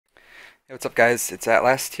Hey, what's up guys, it's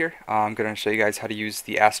Atlas here. I'm going to show you guys how to use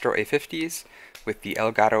the Astro A50's with the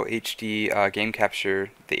Elgato HD game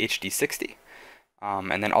capture, the HD60.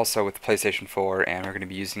 And then also with the PlayStation 4, and we're going to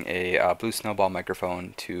be using a Blue Snowball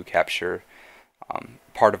microphone to capture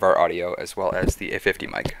part of our audio as well as the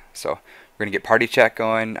A50 mic. So we're going to get party chat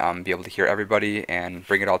going, be able to hear everybody and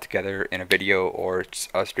bring it all together in a video or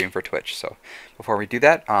a stream for Twitch. So before we do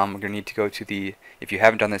that, we're going to need to go to the, if you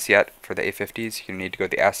haven't done this yet for the A50's, you need to go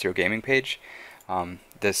to the Astro Gaming page.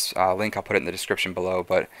 This link, I'll put it in the description below,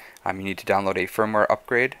 but you need to download a firmware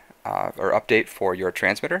upgrade or update for your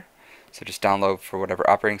transmitter. So just download for whatever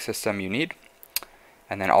operating system you need.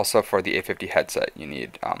 And then also for the A50 headset, you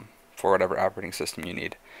need for whatever operating system you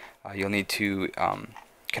need. You'll need to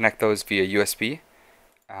connect those via USB,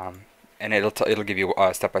 and it'll give you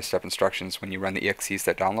step-by-step instructions when you run the exes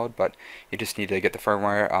that download, but you just need to get the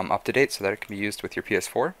firmware up to date so that it can be used with your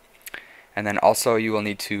PS4. And then also you will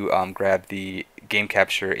need to grab the Game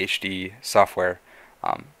Capture HD software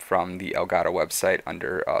from the Elgato website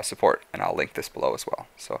under support, and I'll link this below as well.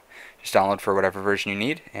 So just download for whatever version you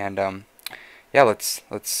need, and yeah,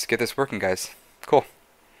 let's get this working, guys. Cool.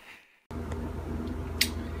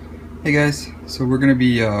 Hey guys, so we're going to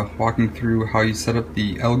be walking through how you set up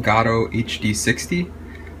the Elgato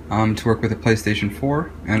HD60 to work with a PlayStation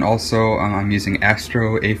 4, and also I'm using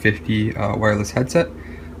Astro A50 wireless headset.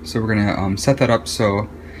 So we're going to set that up so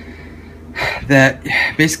that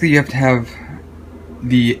basically you have to have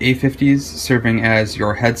the A50's serving as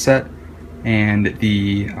your headset and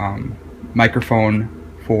the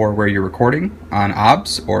microphone for where you're recording on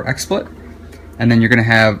OBS or XSplit, and then you're going to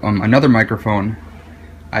have another microphone.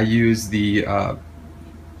 I use the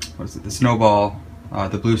the Snowball,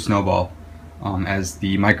 the Blue Snowball, as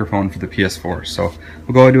the microphone for the PS4. So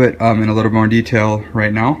we'll go into it in a little more detail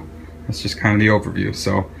right now. That's just kind of the overview.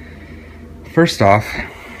 So first off,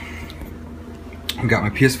 I've got my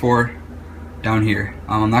PS4 down here.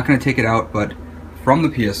 I'm not going to take it out, but from the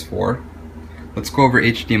PS4, let's go over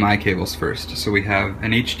HDMI cables first. So we have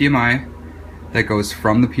an HDMI that goes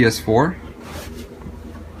from the PS4,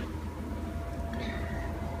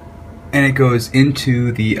 and it goes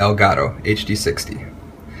into the Elgato HD60.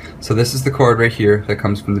 So this is the cord right here that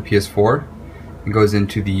comes from the PS4 and goes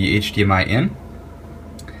into the HDMI in.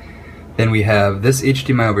 Then we have this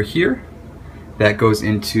HDMI over here that goes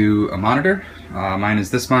into a monitor. Mine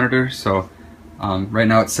is this monitor, so right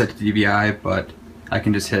now it's set to DVI, but I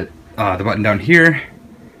can just hit the button down here,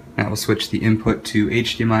 and that will switch the input to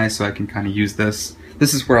HDMI, so I can kind of use this.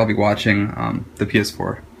 This is where I'll be watching the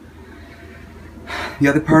PS4. The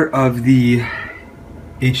other part of the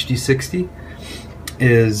HD60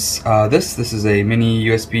 is this is a mini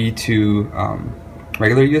USB to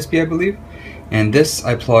regular USB, I believe, and this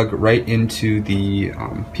I plug right into the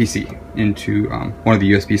PC, into one of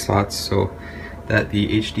the USB slots, so that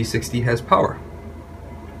the HD60 has power.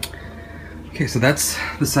 Okay, so that's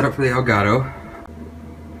the setup for the Elgato.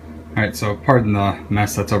 Alright, so pardon the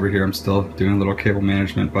mess that's over here, I'm still doing a little cable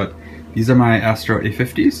management, but these are my Astro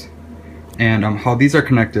A50's. And how these are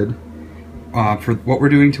connected, for what we're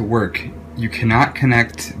doing to work, you cannot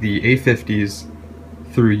connect the A50's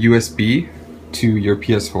through USB to your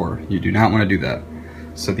PS4. You do not want to do that.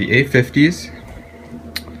 So the A50's,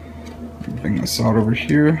 bring this out over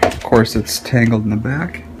here. Of course, it's tangled in the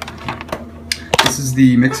back. This is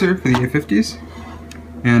the mixer for the A50's,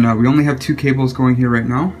 and we only have two cables going here right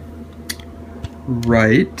now.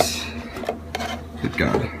 Right. Good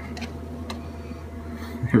God.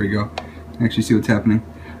 Here we go. Actually see what's happening.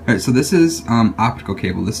 Alright, so this is optical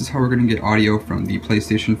cable. This is how we're going to get audio from the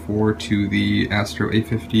PlayStation 4 to the Astro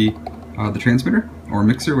A50, the transmitter, or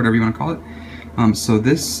mixer, whatever you want to call it. So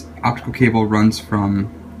this optical cable runs from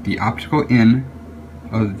the optical in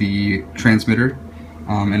of the transmitter,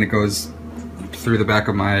 and it goes through the back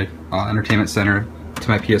of my entertainment center to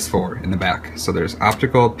my PS4 in the back. So there's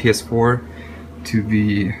optical PS4 to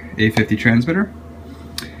the A50 transmitter.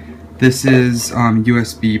 This is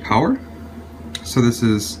USB power. So this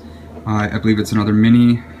is, I believe it's another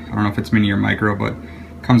mini. I don't know if it's mini or micro, but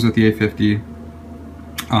comes with the A50.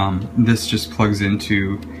 This just plugs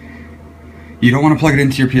into. You don't want to plug it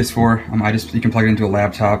into your PS4. You can plug it into a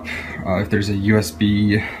laptop if there's a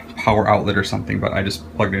USB power outlet or something. But I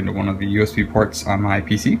just plugged it into one of the USB ports on my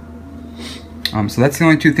PC. So that's the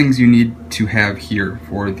only two things you need to have here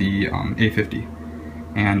for the A50,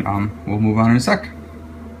 and we'll move on in a sec.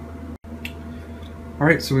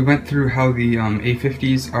 Alright, so we went through how the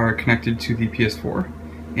A50's are connected to the PS4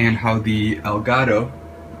 and how the Elgato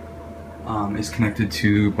is connected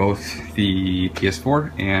to both the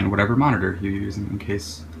PS4 and whatever monitor you're using, in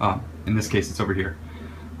case, in this case it's over here.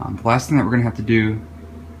 The last thing that we're going to have to do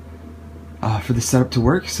for the setup to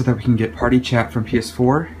work so that we can get party chat from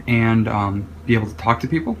PS4 and be able to talk to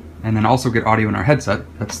people, and then also get audio in our headset.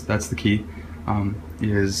 That's the key.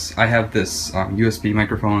 Is I have this USB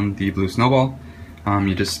microphone, the Blue Snowball.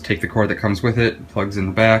 You just take the cord that comes with it, plugs in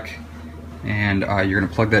the back, and you're going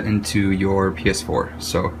to plug that into your PS4.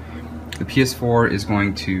 So the PS4 is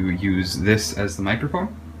going to use this as the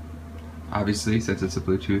microphone, obviously, since it's a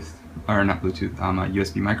Bluetooth, or not Bluetooth, a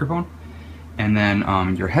USB microphone. And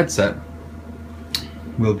then your headset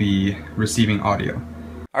will be receiving audio.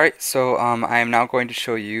 Alright, so I am now going to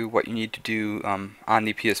show you what you need to do on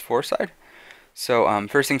the PS4 side. So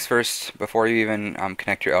first things first, before you even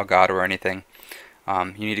connect your Elgato or anything,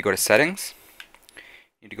 you need to go to Settings.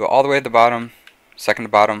 You need to go all the way to the bottom, second to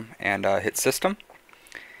bottom, and hit System.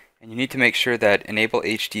 And you need to make sure that Enable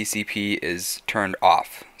HDCP is turned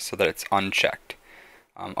off, so that it's unchecked.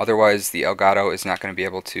 Otherwise, the Elgato is not going to be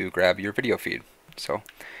able to grab your video feed. So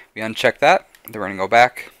we uncheck that, then we're going to go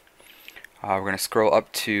back. We're going to scroll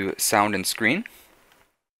up to Sound and Screen.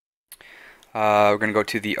 We're going to go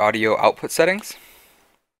to the Audio Output Settings.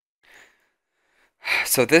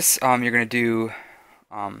 So this you're going to do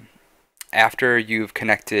after you've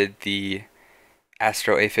connected the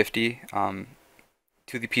Astro A50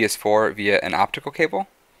 to the PS4 via an optical cable.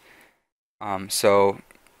 So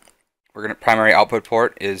we're going to primary output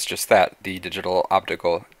port is just that, the digital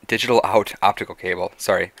out optical cable.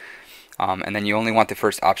 Sorry, and then you only want the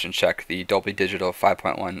first option checked, the Dolby Digital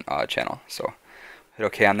 5.1 channel. So hit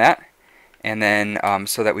OK on that, and then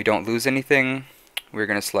so that we don't lose anything, we're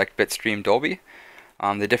going to select Bitstream Dolby.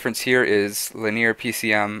 The difference here is linear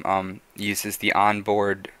PCM uses the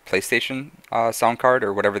onboard PlayStation sound card,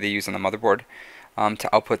 or whatever they use on the motherboard,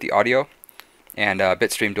 to output the audio, and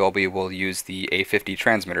Bitstream Dolby will use the A50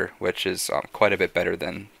 transmitter, which is quite a bit better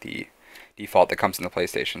than the default that comes in the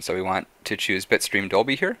PlayStation. So we want to choose Bitstream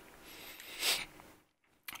Dolby here.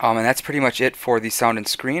 And that's pretty much it for the sound and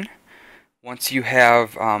screen. Once you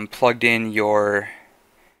have plugged in your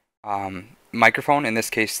microphone, in this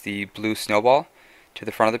case the Blue Snowball, to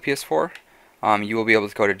the front of the PS4, you will be able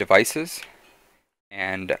to go to Devices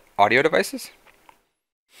and Audio Devices.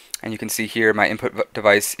 And you can see here my input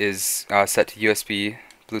device is set to USB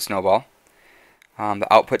Blue Snowball. The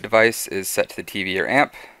output device is set to the TV or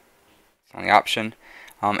amp. It's the only option.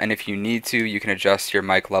 And if you need to, you can adjust your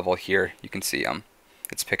mic level here. You can see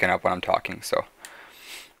it's picking up when I'm talking. So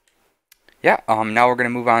yeah, now we're going to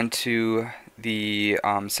move on to the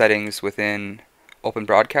settings within Open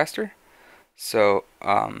Broadcaster. So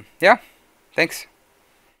yeah, thanks.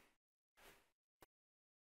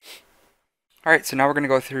 Alright, so now we're going to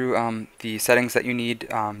go through the settings that you need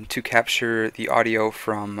to capture the audio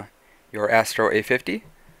from your Astro A50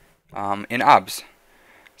 in OBS.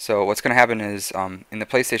 So what's going to happen is in the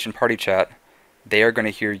PlayStation Party Chat, they are going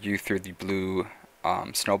to hear you through the Blue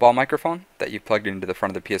Snowball microphone that you plugged into the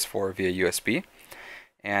front of the PS4 via USB.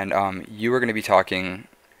 And you are going to be talking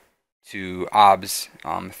to OBS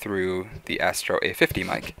through the Astro A50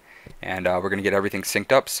 mic. And we're going to get everything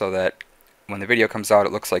synced up so that when the video comes out,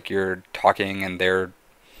 it looks like you're talking and they're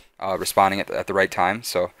responding at the right time.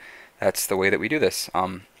 So that's the way that we do this.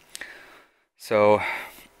 So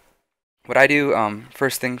what I do,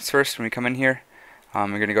 first things first, when we come in here, we're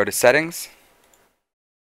going to go to Settings,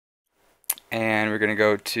 and we're going to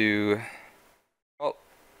go to, well,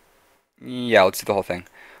 yeah, let's do the whole thing.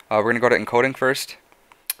 We're going to go to Encoding first,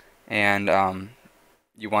 and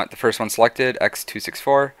you want the first one selected,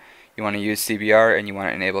 X264. You want to use CBR, and you want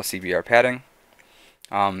to enable CBR padding.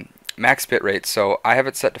 Max bitrate, so I have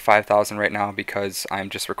it set to 5,000 right now because I'm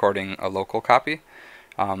just recording a local copy.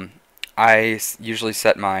 I usually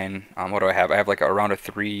set mine, what do I have? I have like around a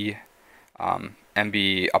 3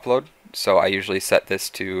 MB upload, so I usually set this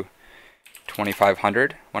to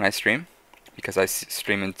 2500 when I stream, because I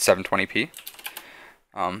stream in 720p.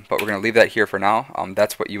 But we're going to leave that here for now.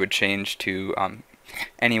 That's what you would change to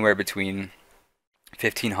anywhere between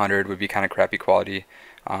 1500 would be kind of crappy quality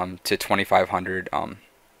to 2500.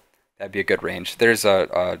 That'd be a good range. There's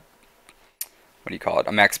a what do you call it?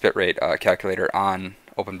 A max bitrate calculator on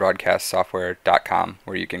openbroadcastsoftware.com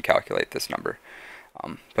where you can calculate this number.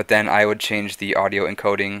 But then I would change the audio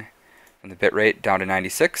encoding from the bitrate down to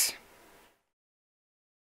 96.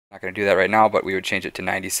 Not going to do that right now, but we would change it to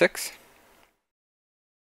 96.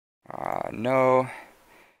 No.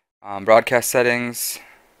 Broadcast settings.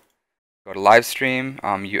 Go to live stream.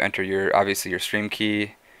 You enter your obviously your stream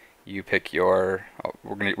key. You pick your. Oh,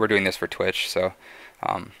 we're doing this for Twitch, so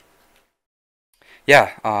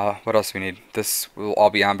yeah. What else do we need? This will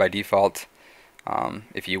all be on by default.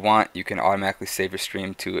 If you want, you can automatically save your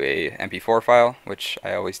stream to a MP4 file, which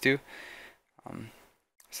I always do.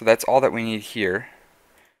 So that's all that we need here.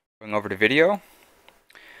 Going over to video,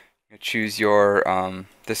 you choose your,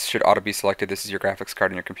 this should auto be selected, this is your graphics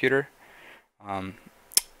card in your computer.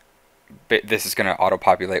 This is going to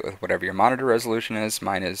auto-populate with whatever your monitor resolution is.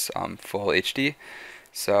 Mine is full HD.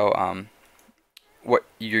 So what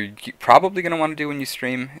you're probably going to want to do when you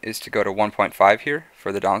stream is to go to 1.5 here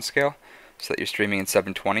for the downscale, so that you're streaming in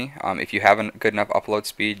 720. If you have a good enough upload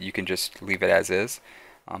speed, you can just leave it as is.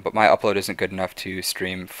 But my upload isn't good enough to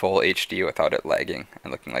stream full HD without it lagging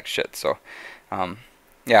and looking like shit. So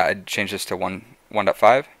yeah, I'd change this to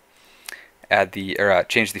 1.5. Add the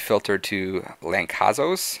change the filter to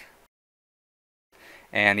Lancazos.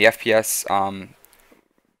 And the FPS,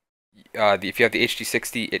 if you have the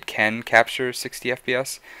HD60, it can capture 60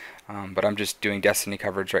 FPS, but I'm just doing Destiny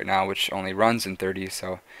coverage right now, which only runs in 30,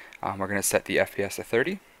 so we're going to set the FPS to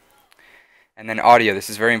 30. And then audio, this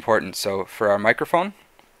is very important. So for our microphone,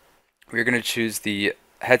 we're going to choose the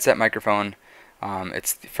headset microphone.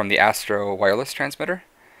 It's from the Astro wireless transmitter,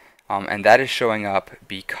 and that is showing up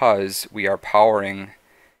because we are powering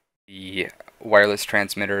the wireless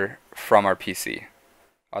transmitter from our PC.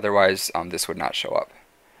 Otherwise, this would not show up.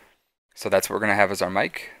 So that's what we're going to have as our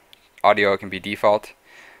mic. Audio can be default.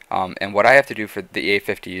 And what I have to do for the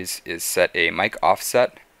A50's is set a mic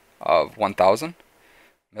offset of 1000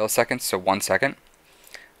 milliseconds, so 1 second.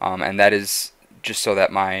 And that is just so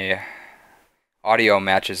that my audio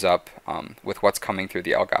matches up with what's coming through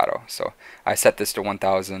the Elgato. So I set this to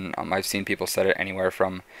 1000. I've seen people set it anywhere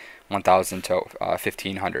from 1000 to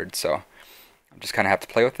 1500. So I just kind of have to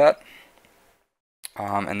play with that.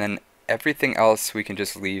 And then everything else we can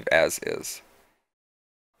just leave as is.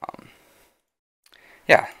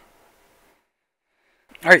 Yeah.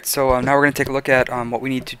 Alright, so now we're going to take a look at what we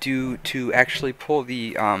need to do to actually pull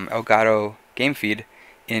the Elgato game feed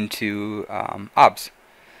into OBS.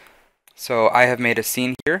 So I have made a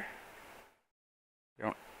scene here. I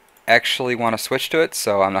don't actually want to switch to it,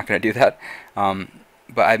 so I'm not going to do that.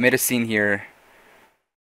 But I've made a scene here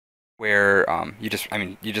where you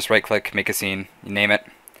just right-click, make a scene, you name it,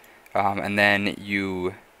 and then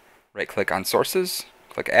you right-click on sources,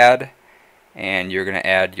 click add, and you're going to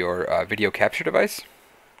add your video capture device.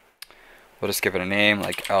 We'll just give it a name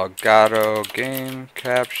like Elgato Game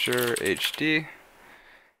Capture HD,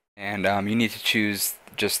 and you need to choose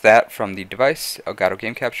just that from the device, Elgato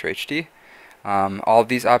Game Capture HD. All of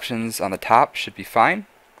these options on the top should be fine.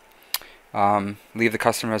 Leave the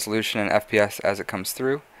custom resolution and FPS as it comes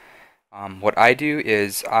through. What I do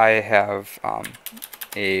is I have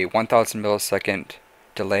a 1000 millisecond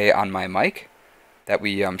delay on my mic that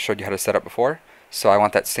we showed you how to set up before. So I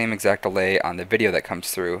want that same exact delay on the video that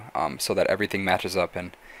comes through, so that everything matches up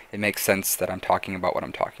and it makes sense that I'm talking about what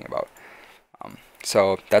I'm talking about.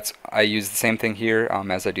 So I use the same thing here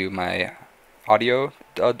as I do my audio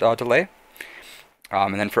delay.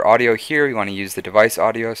 And then for audio here, we want to use the device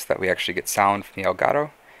audio so that we actually get sound from the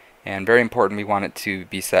Elgato. And very important, we want it to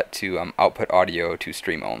be set to output audio to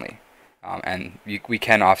stream only. And we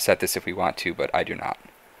can offset this if we want to, but I do not.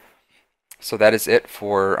 So that is it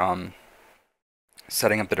for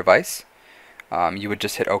setting up the device. You would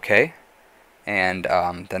just hit OK, and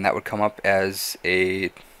then that would come up as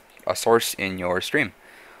a source in your stream.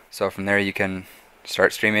 So from there you can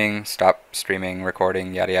start streaming, stop streaming,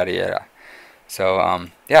 recording, yada yada yada. So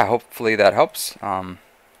yeah, hopefully that helps. I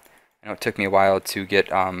know it took me a while to get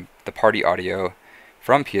the party audio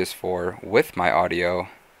from PS4 with my audio,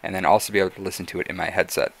 and then also be able to listen to it in my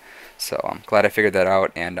headset. So I'm glad I figured that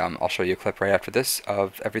out, and I'll show you a clip right after this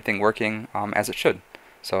of everything working as it should.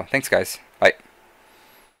 So thanks guys, bye.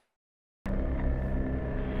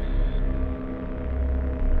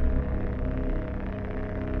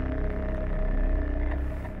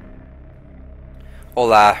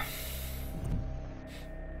 Hola.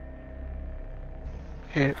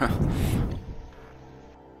 Hey.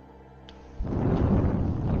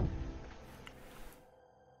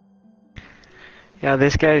 Yeah,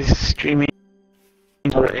 this guy's streaming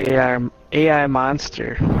AI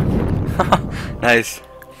monster. Nice.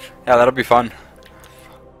 Yeah, that'll be fun.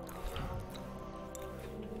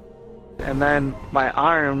 And then my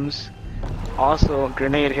arms also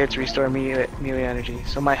grenade hits restore melee energy.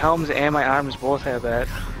 So my helms and my arms both have that.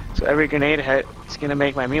 So every grenade hit is gonna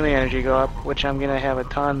make my melee energy go up, which I'm gonna have a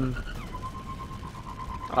ton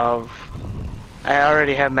of. I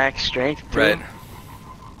already have max strength too. Right.